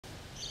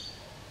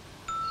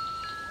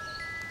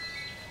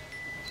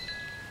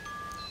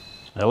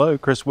Hello,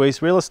 Chris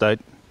Wease Real Estate.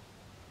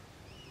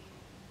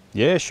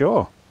 Yeah,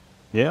 sure.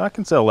 Yeah, I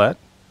can sell that.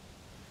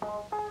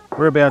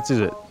 Whereabouts is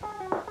it?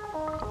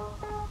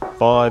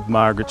 5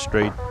 Margaret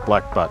Street,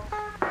 Blackbutt.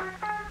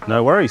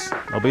 No worries,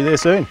 I'll be there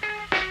soon.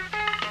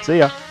 See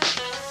ya.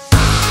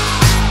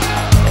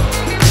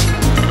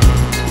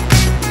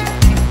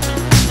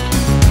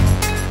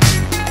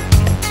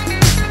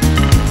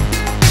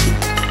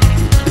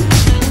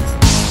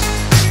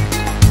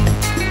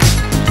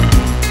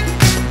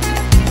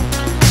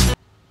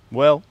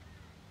 Well,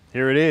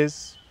 here it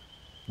is.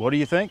 What do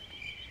you think?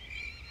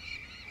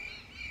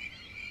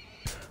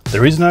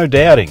 There is no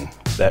doubting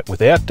that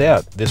without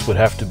doubt this would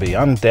have to be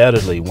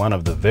undoubtedly one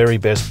of the very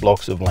best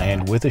blocks of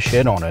land with a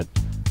shed on it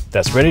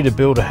that's ready to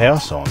build a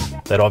house on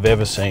that I've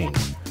ever seen.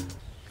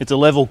 It's a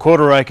level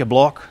quarter-acre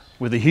block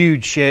with a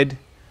huge shed,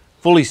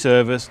 fully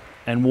serviced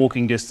and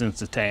walking distance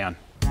to town.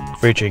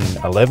 Featuring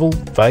a level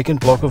vacant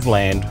block of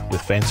land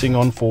with fencing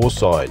on 4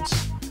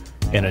 sides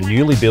and a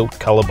newly built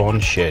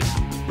colorbond shed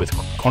with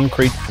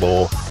concrete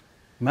floor.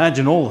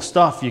 Imagine all the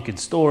stuff you could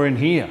store in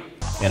here.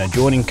 An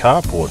adjoining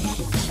carport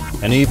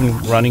and even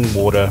running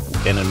water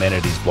and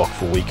amenities block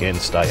for weekend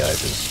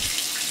stayovers.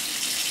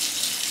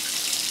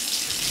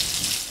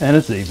 And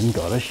it's even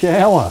got a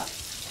shower.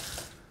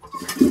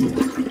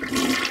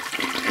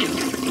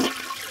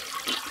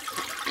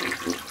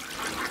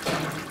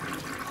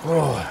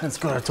 Oh, it's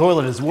got a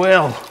toilet as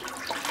well.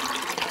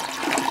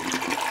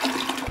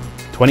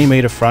 20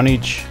 metre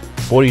frontage,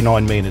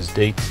 49 metres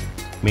deep,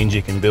 means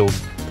you can build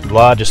the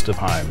largest of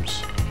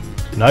homes.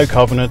 No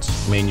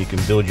covenants mean you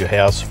can build your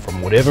house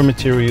from whatever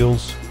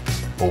materials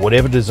or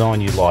whatever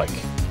design you like,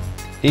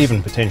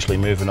 even potentially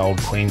move an old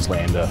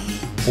Queenslander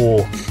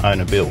or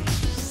own a build.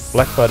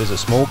 Blackbutt is a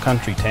small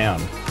country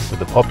town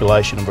with a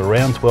population of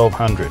around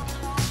 1,200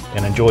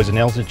 and enjoys an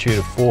altitude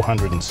of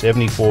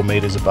 474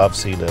 metres above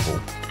sea level.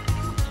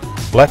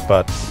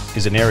 Blackbutt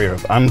is an area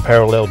of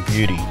unparalleled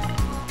beauty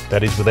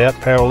that is without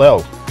parallel,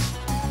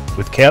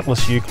 with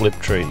countless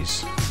eucalypt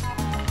trees,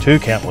 too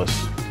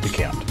countless to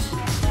count.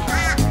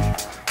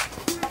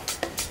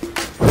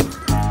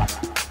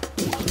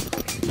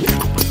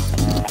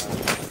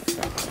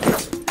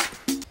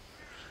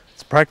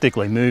 It's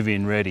practically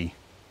move-in ready,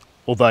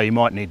 although you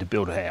might need to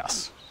build a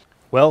house.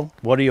 Well,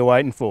 what are you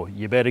waiting for?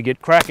 You better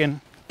get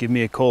cracking. Give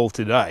me a call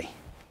today.